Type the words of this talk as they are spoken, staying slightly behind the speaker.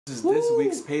This is this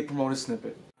week's paid promoter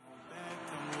snippet.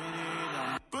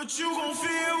 But you gon'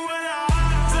 feel when I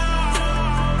opt out.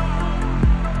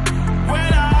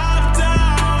 When I opt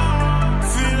out,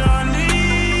 feel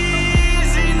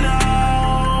uneasy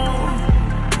now.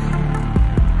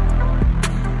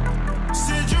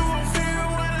 Said you gon' feel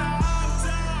when I opt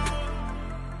out.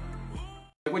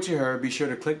 Like what you heard, be sure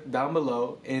to click down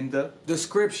below in the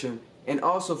description. And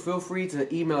also feel free to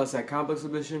email us at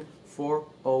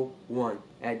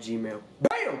complexambition401@gmail.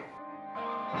 BAM!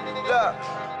 Look,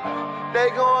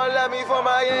 they gon' let me for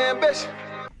my ambition.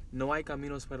 No hay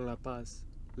caminos para la paz.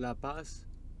 La paz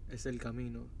es el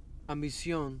camino.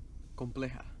 Ambición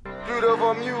compleja.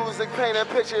 Beautiful music, painting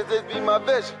pictures, this be my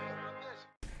vision.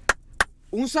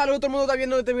 Un saludo a todo el mundo que está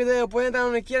viendo este video. Pueden estar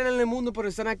donde quieran en el mundo, pero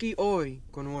están aquí hoy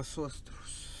con nosotros.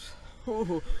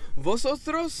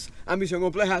 Vosotros, ambición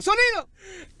compleja. ¡Sonido!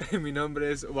 Mi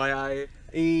nombre es YI.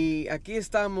 Y aquí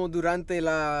estamos durante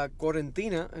la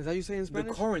cuarentena. ¿Es that you say in Spanish?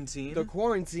 The quarantine. The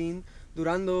quarantine.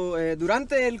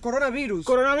 Durante el coronavirus.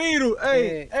 Coronavirus.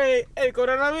 ¡Ey,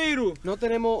 coronavirus! No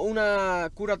tenemos una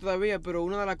cura todavía, pero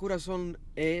una de las curas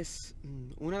es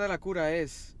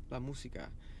la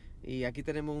música. Y aquí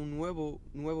tenemos un nuevo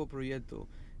proyecto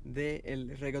de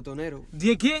el reggaetonero.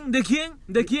 ¿De quién? ¿De quién?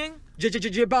 ¿De quién?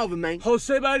 Balvin, man.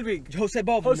 José Balvin. José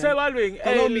Balvin.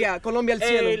 Colombia al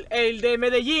cielo. El de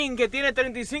Medellín, que tiene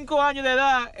 35 años de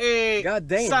edad,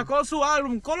 sacó su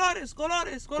álbum Colores.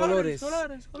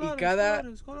 Y cada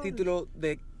título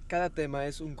de cada tema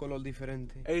es un color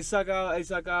diferente. Él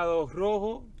sacado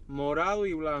rojo, morado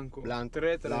y blanco.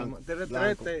 Tres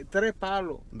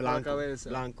palos en la cabeza.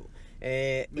 Blanco.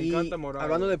 Me encanta morado.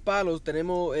 Hablando de palos,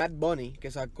 tenemos Bad Bunny,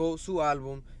 que sacó su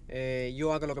álbum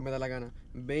Yo hago lo que me da la gana.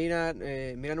 Mira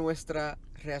nuestra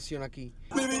reacción aquí.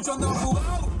 Mi bicho anda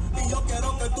jugado y yo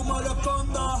quiero que tú me lo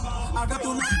escondas. Hágate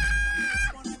una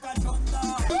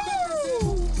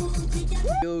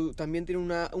También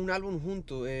tiene un álbum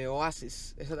junto,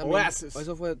 Oasis. Oasis.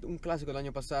 Eso fue un clásico el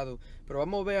año pasado. Pero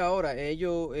vamos a ver ahora,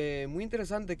 ellos, muy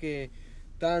interesante que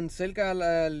tan cerca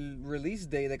al release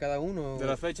day de cada uno. De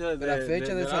la fecha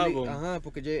de salir. álbum. Ajá,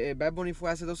 porque Bad Bunny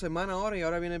fue hace 2 semanas ahora y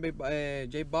ahora viene J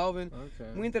Balvin.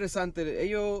 Okay. Muy interesante.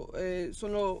 Ellos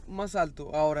son los más altos.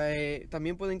 Ahora,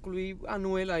 también puede incluir a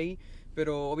Anuel ahí,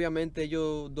 pero obviamente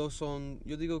ellos dos son,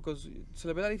 yo digo que se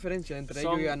le ve la diferencia entre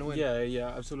ellos y Anuel. Yeah,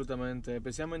 absolutamente.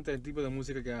 Especialmente el tipo de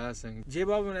música que hacen. J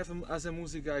Balvin hace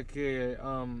música que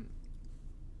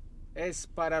es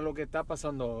para lo que está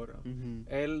pasando ahora.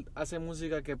 Él hace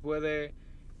música que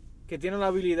tiene la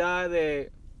habilidad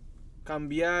de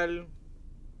cambiar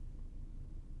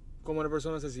cómo la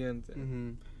persona se siente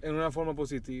en una forma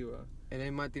positiva.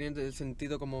 Él tiene el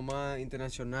sentido como más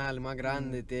internacional, más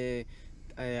grande,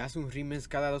 hace un remix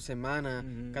cada 2 semanas,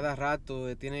 cada rato,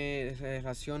 tiene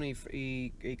relaciones y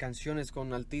canciones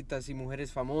con artistas y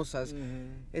mujeres famosas.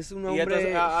 Es un hombre...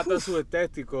 Y hasta su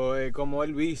estético, como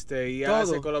él viste, y todo.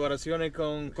 hace colaboraciones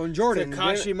con Jordan.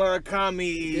 Takashi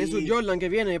Murakami. Es un Jordan que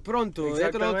viene pronto.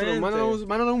 Exactamente.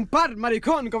 Mándanos un par,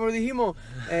 maricón, como lo dijimos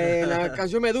en la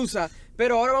canción Medusa.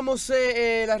 Pero ahora vamos a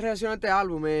hacer la reacción a este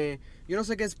álbum. Yo no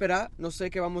sé qué esperar, no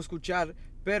sé qué vamos a escuchar,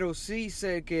 pero sí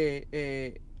sé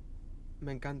que...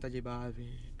 me encanta J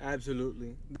Balvin.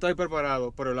 Absolutely. Estoy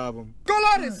preparado por el álbum.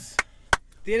 ¡Colores!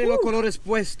 Tiene los colores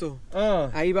puestos.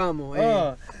 Ahí vamos.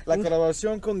 La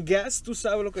colaboración con Gas, ¿tú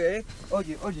sabes lo que es?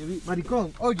 Oye,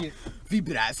 maricón, oye.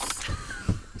 Vibras.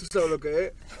 ¿Tú sabes lo que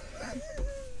es?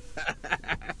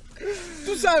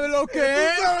 ¿Tú sabes lo que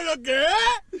es? ¿Tú sabes lo que es?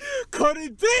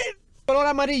 ¡Coritín! Color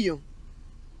amarillo.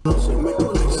 Me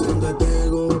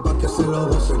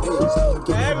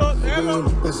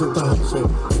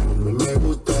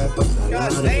gusta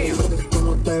pasar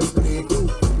como te explico,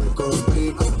 me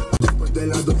complico. Después de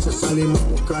las 12 salimos a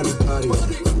buscar el party.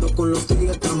 Ando con los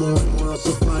tigres, estamos en modo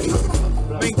safari.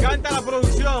 Me encanta la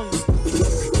producción.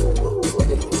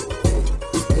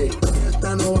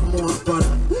 Esta no vamos a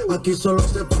parar. Aquí solo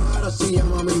se para si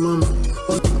llama a mi mamá.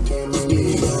 Porque me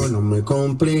digo, no me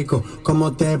complico,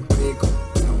 como te explico.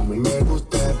 A mí me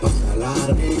gusta pasarla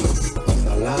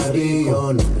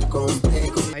rico, no me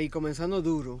complico. Ahí comenzando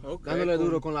duro, dándole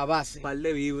duro con la base. Par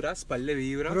de vibras.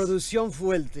 Producción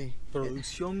fuerte.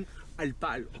 Producción al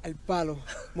palo. Al palo.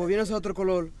 Moviéndose a otro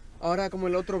color. Ahora como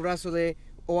el otro brazo de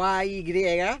OAY.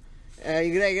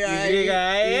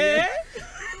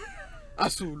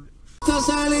 Azul.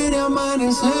 Salir y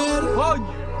amanecer.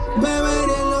 Beber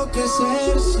y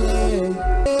enloquecerse.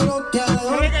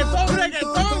 Reggaetón.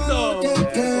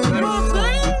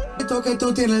 Que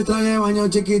tú tienes el traje de baño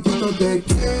chiquitito de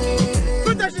que.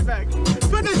 Put that shit back.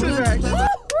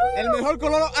 El mejor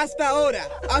color hasta ahora.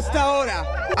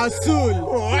 Azul.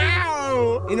 Wow,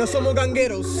 Y no somos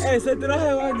gangueros. Ese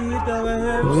traje bonito,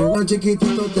 bebé. Luego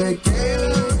chiquitito te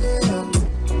queda.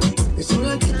 Es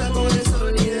una quita con el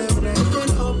sol y de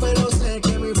frente no, pero sé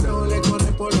que mi flow le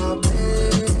corre por la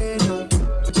pena.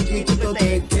 Chiquitito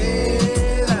te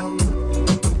queda.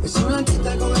 Es una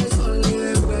quita con el sol y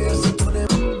de frente se pone.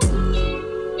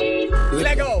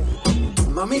 Let go.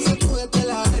 Mami, sacúdete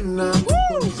la arena.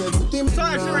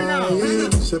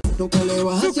 Nunca le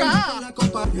vas a hacer la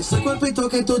copa. Ese cuerpito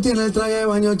que tú tienes, el traje de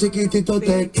baño chiquitito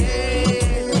te queda.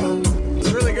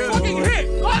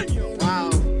 Wow.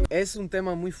 Es un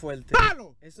tema muy fuerte.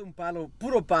 ¡Palo! Es un palo,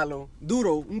 puro palo,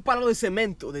 duro, un palo de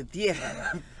cemento, de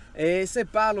tierra. Ese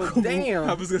palo, damn.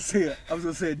 I was gonna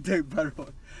say it, Dave, pero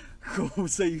 ¿cómo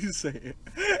say you say it?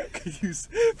 Can you say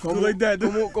Como, like that?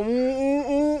 como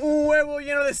un huevo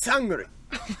lleno de sangre.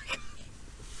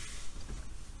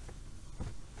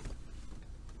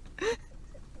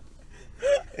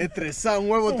 Estresado,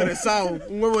 un huevo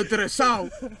estresado.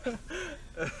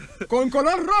 Con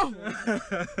color rojo.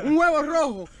 Un huevo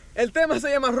rojo. El tema se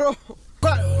llama rojo.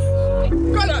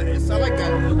 Colores. I like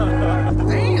that.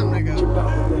 Damn, nigga.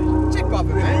 Chick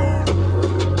poppin', man.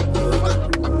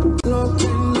 Lo que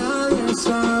nadie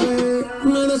sabe,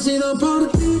 me decido por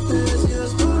ti, te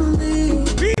decides por mí.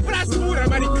 Vibras pura,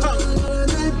 maricón.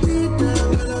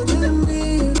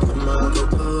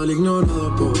 Todo el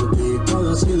ignorado por ti,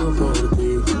 todo ha sido por ti.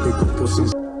 Mi cuerpo sin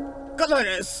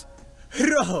Colores.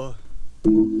 Rojo.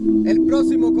 El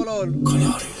próximo color.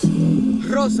 colores.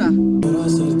 Rosa. Para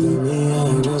hacerte mía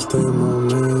en este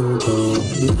momento.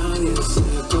 Nadie se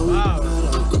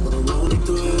compara como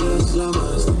tú eres la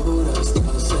más dura.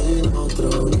 Estás en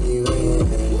otro nivel.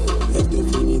 En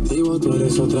definitivo tú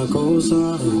eres otra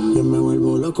cosa. Yo me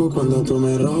vuelvo loco cuando tú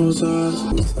me rozas.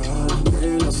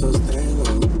 Te lo sostengo.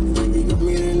 Baby, no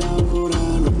mires la hora,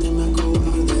 no te me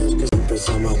acobardes. Que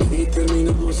empezamos y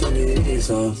terminamos en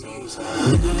Ibiza.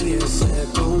 Nadie se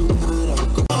compara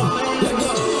con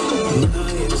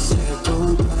nadie se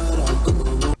compara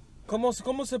con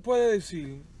 ¿Cómo se puede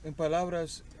decir en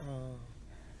palabras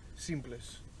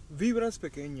simples? Vibras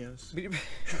pequeñas.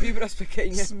 Vibras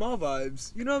pequeñas. Small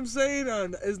vibes. You know what I'm saying?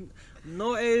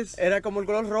 No es... Era como el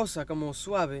color rosa, como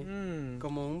suave.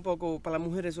 Como un poco para las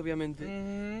mujeres, obviamente.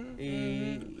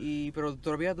 Pero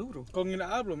todavía duro. Con el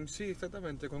álbum, sí,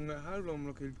 exactamente. Con el álbum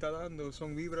lo que él está dando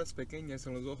son vibras pequeñas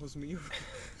en los ojos míos.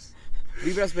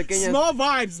 Vibras pequeñas. Small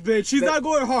vibes, bitch. She's not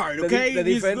going hard, okay? De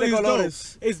diferentes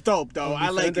colores. Dope. It's dope, though.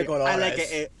 I like it. Colores. I like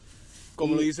it.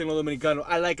 Como lo dicen los dominicanos.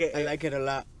 I like it. I like it a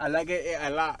lot. I like it a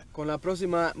lot. Con la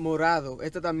próxima, morado.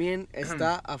 Esta también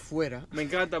está afuera. Me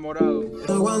encanta morado.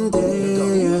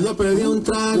 aguanté. Yo pedí un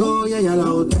trago y ella la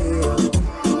botella.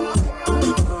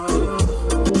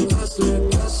 Hazle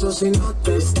caso si no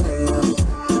te estrellas.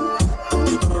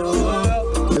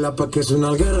 La pa' que suena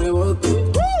el que rebote.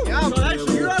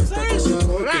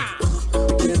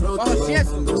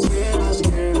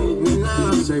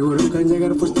 Seguro que al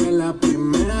llegar fuiste la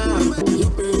primera. Yo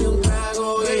pedí un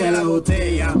trago y ella la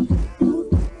botella.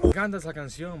 Me encanta esa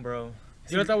canción, bro.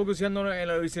 Yo la estaba escuchando en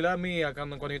la universidad mía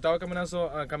cuando yo estaba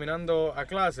caminando a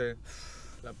clase.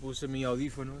 La puse en mis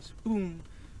audífonos. ¡Pum!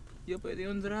 Yo pedí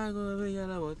un trago, veía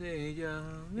la botella.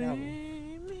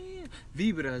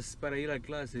 Vibras para ir a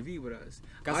clase, vibras.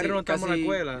 Ahora no estamos en la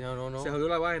escuela. No. Se jodió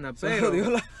la vaina, pero... Se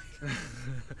jodió la...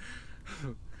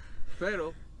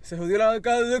 pero... Se jodió la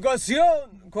educación.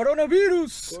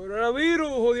 Coronavirus. Coronavirus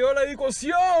jodió la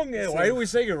educación. Why do we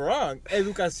say it wrong?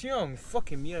 Educación.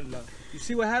 Fucking mierda. You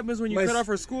see what happens when you cut off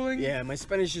for schooling? Yeah, my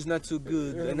Spanish is not too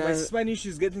good. My Spanish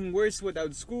is getting worse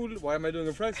without school. Why am I doing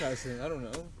a French accent? I don't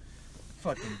know.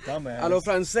 Fucking dumbass. A lo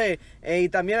francés. Y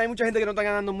también hay mucha gente que no está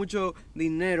ganando mucho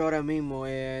dinero ahora mismo,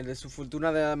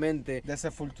 desafortunadamente.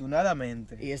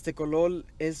 Desafortunadamente. Y este color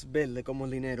es verde como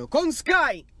el dinero. Con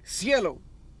Sky, cielo.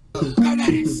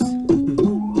 Colores.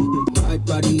 Hay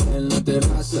party en la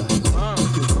terraza.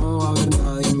 No va a haber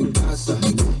nadie en mi casa.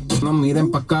 No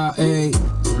miren pa' acá, ey.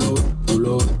 Tú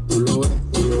lo ves.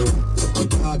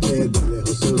 Pa' que de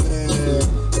lejos se ve.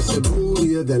 Ese booty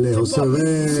desde lejos se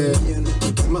ve.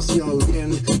 Demasiado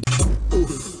bien.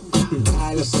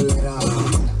 Dale, acelera.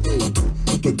 Ey,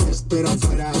 que te espera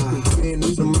afuera. En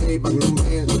nuestro Maybach, no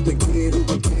ven. Yo te quiero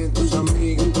porque tus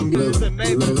amigos también.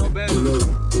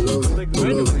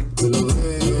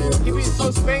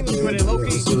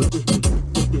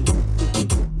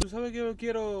 Tú sabes que yo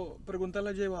quiero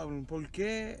preguntarle a J Balvin por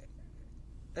qué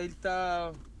él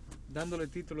está dándole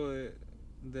título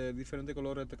de diferentes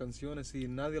colores a estas canciones y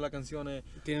nadie de las canciones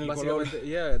tiene el básicamente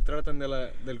color. tratan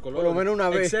del color. Por lo menos una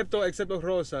vez. Excepto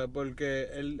Rosa, porque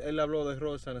él habló de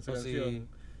Rosa en esa canción. Sí.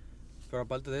 Pero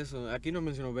aparte de eso, aquí no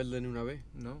mencionó verde ni una vez.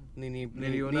 No. Ni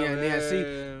una ni así.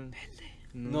 vez.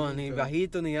 No, ni Nunca.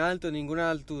 bajito, ni alto,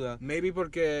 ninguna altura. Maybe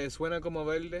porque suena como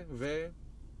verde,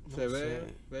 se No ve, sé.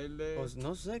 verde. O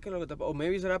no sé qué es lo que está pasando. O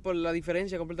maybe será por la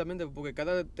diferencia completamente, porque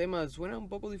cada tema suena un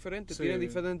poco diferente, Sí. tiene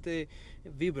diferentes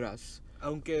vibras.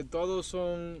 Aunque todos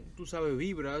son, tú sabes,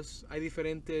 vibras, hay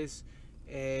diferentes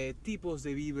tipos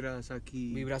de vibras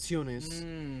aquí. Vibraciones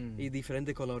y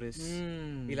diferentes colores.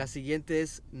 Y la siguiente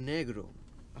es negro.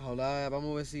 Ahora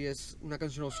vamos a ver si es una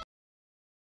canción oscura.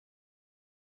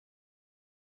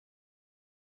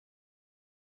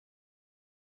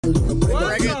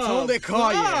 Reggaetón de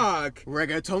calle.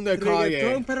 Reggaetón de calle.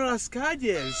 Reggaetón para las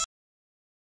calles.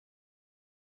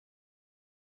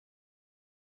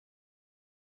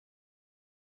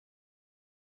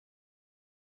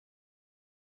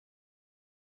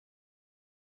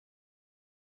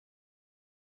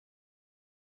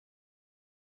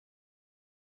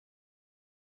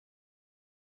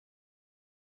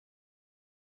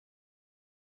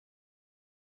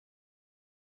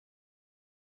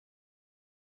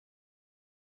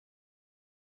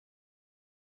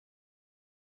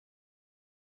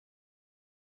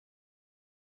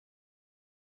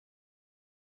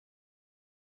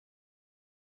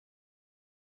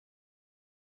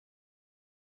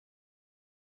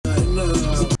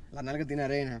 La nalga tiene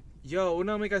arena. Yo,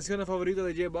 una de mis canciones favoritas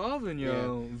de J Balvin,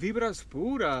 yo. Vibras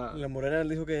pura. La morena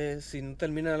le dijo que si no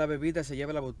termina la bebida se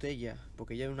lleva la botella,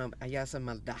 porque ella hace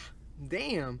maldad.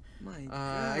 Damn. My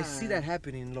I see God. that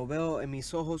happening. Lo veo en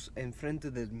mis ojos enfrente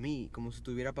de mí, como si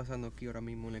estuviera pasando aquí ahora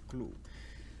mismo en el club.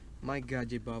 My God,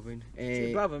 J Balvin.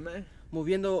 J Balvin, man.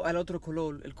 Moviendo al otro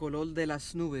color, el color de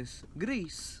las nubes,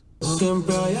 gris.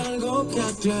 Siempre hay algo que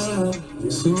aclarar.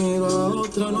 Si miro a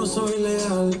otra no soy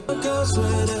leal. ¿Acaso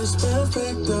eres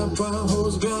perfecta para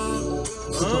juzgar?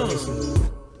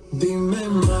 Dime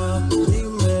más,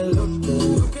 dime lo que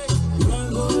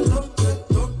hago, lo que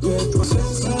toque. Tu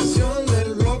sensación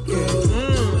del bloque.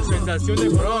 Sensación de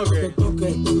broque.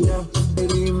 Toque, ya.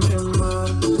 Dime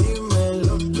más, dime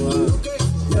lo que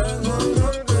hago, lo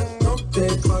que toque.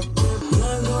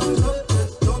 Hago lo que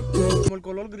toque. Como el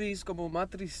color gris, como más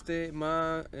triste,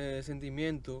 más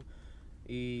sentimiento.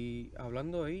 Y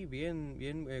hablando ahí, bien,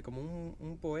 como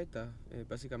un poeta,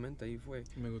 básicamente, ahí fue.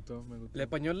 Me gustó, me gustó. El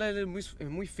español de él es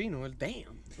muy fino, el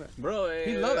damn. Bro,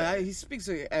 He speaks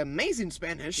amazing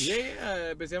Spanish.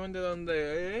 yeah, especialmente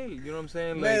donde él, you know what I'm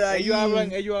saying? Me da ahí.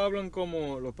 Ellos hablan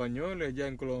como los españoles ya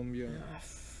en Colombia.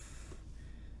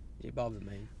 J Balvin,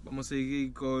 man. Vamos a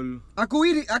seguir con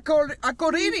Arcoiris.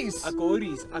 Acoiris.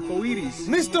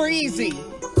 Mr. Easy.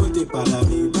 Tutti para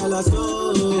mí, para las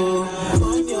dos.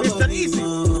 Mr. Easy.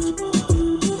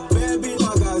 Baby, no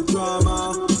hagas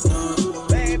drama.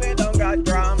 Baby, don't got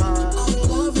drama. I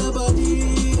love your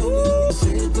body.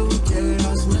 Si tú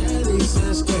quieras, me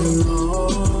dices que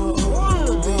no.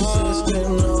 Dices que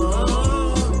no.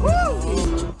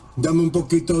 Dame un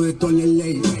poquito de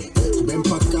tolele. Ven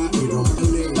pa' acá y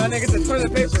rompele.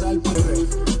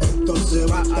 Esto se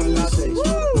va a las 6.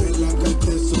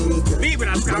 Relájate sobre ti.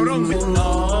 Vibras, cabrón.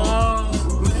 No.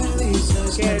 Me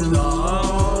dices que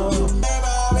no.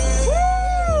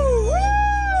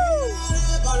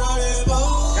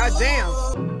 God damn.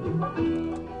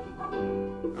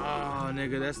 Oh,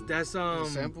 nigga, that's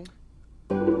Sample.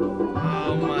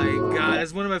 Oh my God,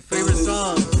 that's one of my favorite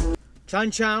songs. Chan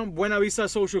Chan, Buena Vista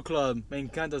Social Club. Me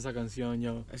encanta esa canción,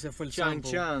 yo. Ese fue el Chan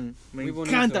sample. Chan. Me Muy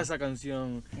bonito. encanta esa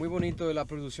canción. Muy bonito la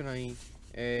producción ahí.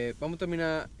 Vamos a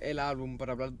terminar el álbum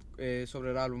para hablar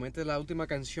sobre el álbum. Esta es la última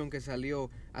canción que salió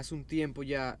hace un tiempo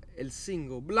ya, el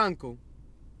single, Blanco.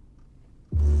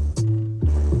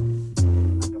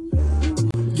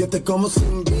 yo te como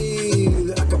sin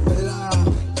vida, a capela,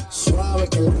 suave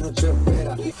que la noche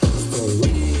espera.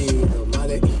 Prohibido,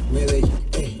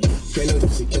 Medellín, que lo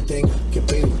dice que tenga que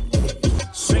pedir.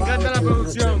 Me encanta la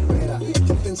producción.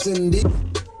 Ya te encendí.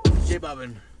 J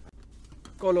Balvin.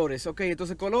 Colores, ok,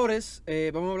 entonces colores,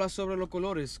 vamos a hablar sobre los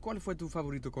colores. ¿Cuál fue tu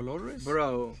favorito colores?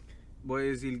 Bro, voy a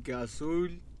decir que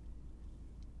azul.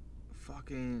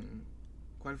 Fucking.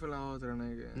 ¿Cuál fue la otra,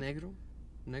 nigga? Negro.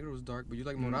 Negro is dark, but you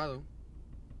like morado.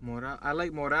 I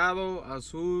like morado,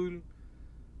 azul.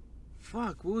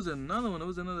 Fuck, what was another one?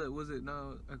 Was it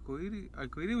no, arcoíris?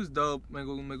 Arcoíris was dope. Me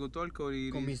gustó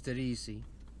arcoíris. Con Mr. Easy.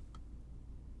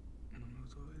 No me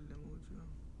gustó verde mucho.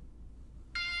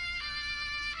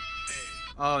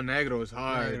 Oh, negro is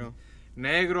hard. Negro.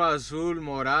 Negro, azul,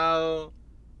 morado.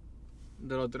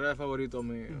 De los tres favoritos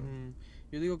míos.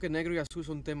 Yo digo que negro y azul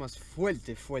son temas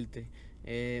fuertes.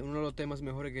 Uno de los temas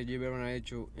mejores que J Balvin ha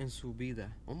hecho en su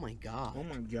vida. Oh my God. Oh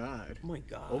my God. Oh my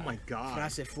God. Oh my God.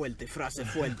 Frase fuerte, frase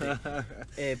fuerte.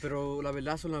 Pero la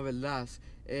verdad son las verdades.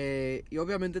 Y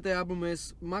obviamente este álbum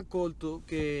es más corto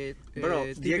que Bro,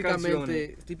 10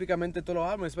 canciones. típicamente todos los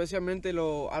álbumes, especialmente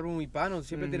los álbumes hispanos,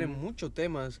 siempre tienen muchos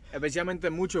temas. Especialmente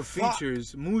muchos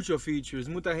features, mucha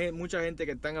gente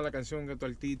que está en la canción que tu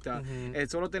artista.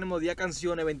 Solo tenemos 10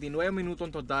 canciones, 29 minutos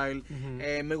en total.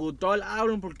 Me gustó el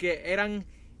álbum porque eran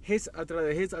hits atrás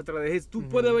de hits atrás de hits. Tú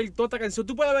puedes ver toda esta canción,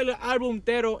 tú puedes ver el álbum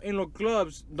entero en los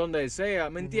clubs, donde sea,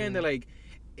 ¿me entiendes? Like,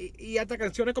 y hasta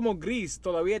canciones como Gris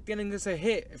todavía tienen ese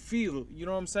hit, feel, you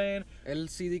know what I'm saying? El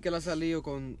CD que le ha salido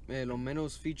con los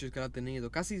menos features que le ha tenido.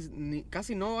 Casi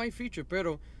no hay features,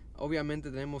 pero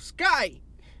obviamente tenemos Sky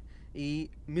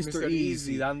y Mr.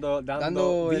 Easy.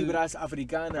 dando vibras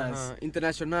africanas. Ajá,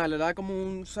 internacional, le da como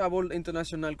un sabor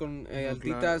internacional con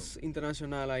artistas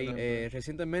internacionales ahí.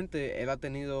 Recientemente él ha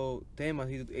tenido temas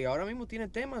y ahora mismo tiene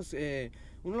temas.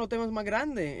 Uno de los temas más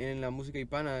grandes en la música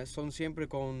hispana son siempre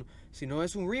con, si no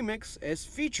es un remix, es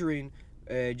featuring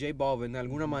J Balvin de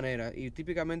alguna manera, y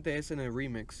típicamente es en el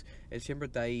remix. Él siempre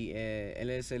está ahí. Él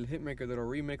es el hitmaker de los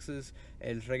remixes,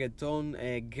 el reggaeton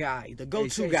guy, the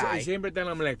go-to guy. Siempre está en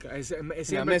la mezcla.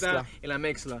 Siempre está en la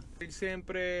mezcla. Él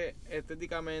siempre,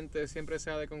 estéticamente, siempre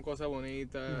sale con cosas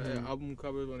bonitas, álbum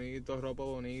cover bonito, ropa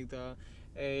bonita.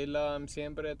 Él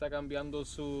siempre está cambiando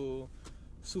su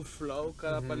flow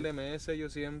cada par de meses, yo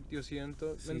siento,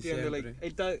 ¿me entiendes? Like,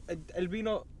 él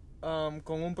vino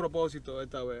con un propósito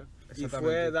esta vez, y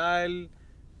fue dar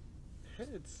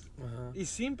hits. Y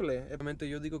simple.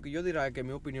 Yo digo que yo diría que en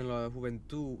mi opinión la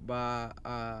juventud va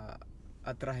a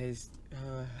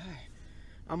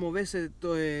a moverse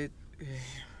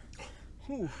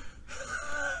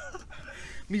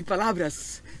mis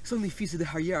palabras son difíciles de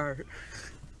hallar.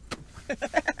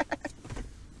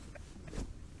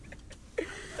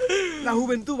 La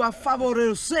juventud va a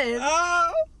favorecer.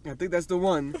 I think that's the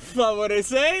one.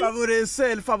 Favorecer.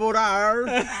 Favorar.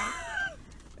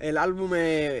 El álbum,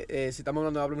 si estamos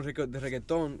hablando de álbum de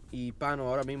reggaetón y hispano,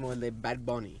 ahora mismo el de Bad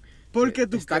Bunny. ¿Por qué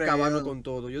tú está crees? acabando con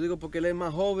todo. Yo digo porque él es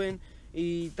más joven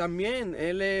y también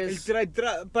él es...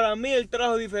 Para mí él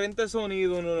trajo diferentes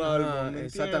sonidos en el álbum.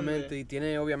 Exactamente, y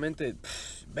tiene obviamente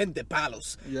 20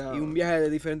 palos. Yeah. Y un viaje de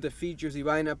diferentes features y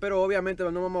vainas. Pero obviamente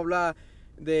no vamos a hablar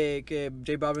de que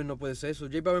J Balvin no puede ser eso.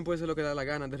 J Balvin puede ser lo que le da la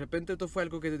gana. De repente esto fue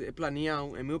algo que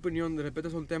planeado. En mi opinión, de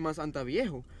repente son temas anta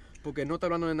viejos, porque no está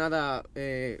hablando de nada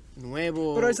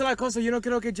nuevo. Pero esa es la cosa. Yo no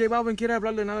creo que J Balvin quiera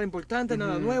hablar de nada importante,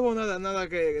 nada nuevo, nada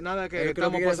que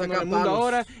estamos pasando en el mundo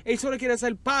ahora. Él solo quiere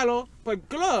hacer palo para el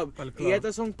club. Y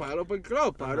estos son palos para el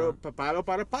club, palo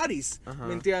para parties.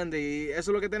 ¿Me entiendes? Y eso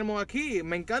es lo que tenemos aquí.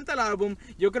 Me encanta el álbum.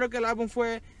 Yo creo que el álbum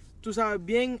fue, tú sabes,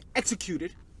 bien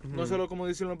executed. No sé cómo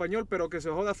decirlo en español, pero que se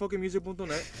joda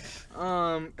fuckingmusic.net.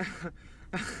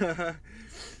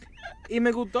 Y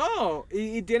me gustó.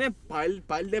 Y tiene par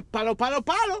de palo.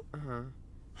 Ajá.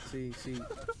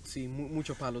 Sí,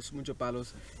 muchos palos.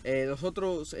 Los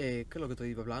otros, ¿qué es lo que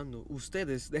estoy hablando?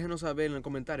 Ustedes, déjenos saber en el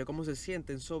comentario cómo se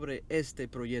sienten sobre este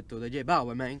proyecto de J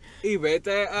Balvin, man. Y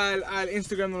vete al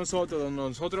Instagram de nosotros, donde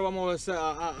nosotros vamos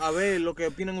a ver lo que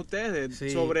opinan ustedes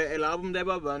sobre el álbum de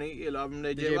Bad Bunny y el álbum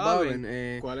de J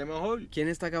Balvin. ¿Cuál es mejor? ¿Quién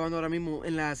está acabando ahora mismo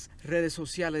en las redes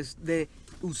sociales de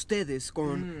ustedes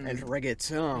con el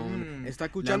reggaeton? ¿Está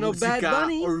escuchando Bad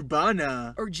Bunny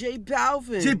urbana or J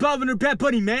Balvin? J Balvin or Bad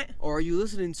Bunny, man? Or are you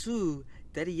listening to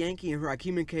Daddy Yankee and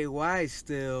Rakim and KY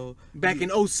still? Back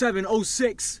in 07,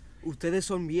 06. Ustedes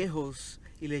son viejos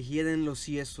y les hieden los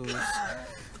yesos.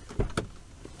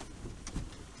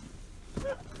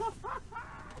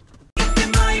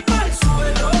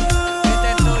 Súbelo.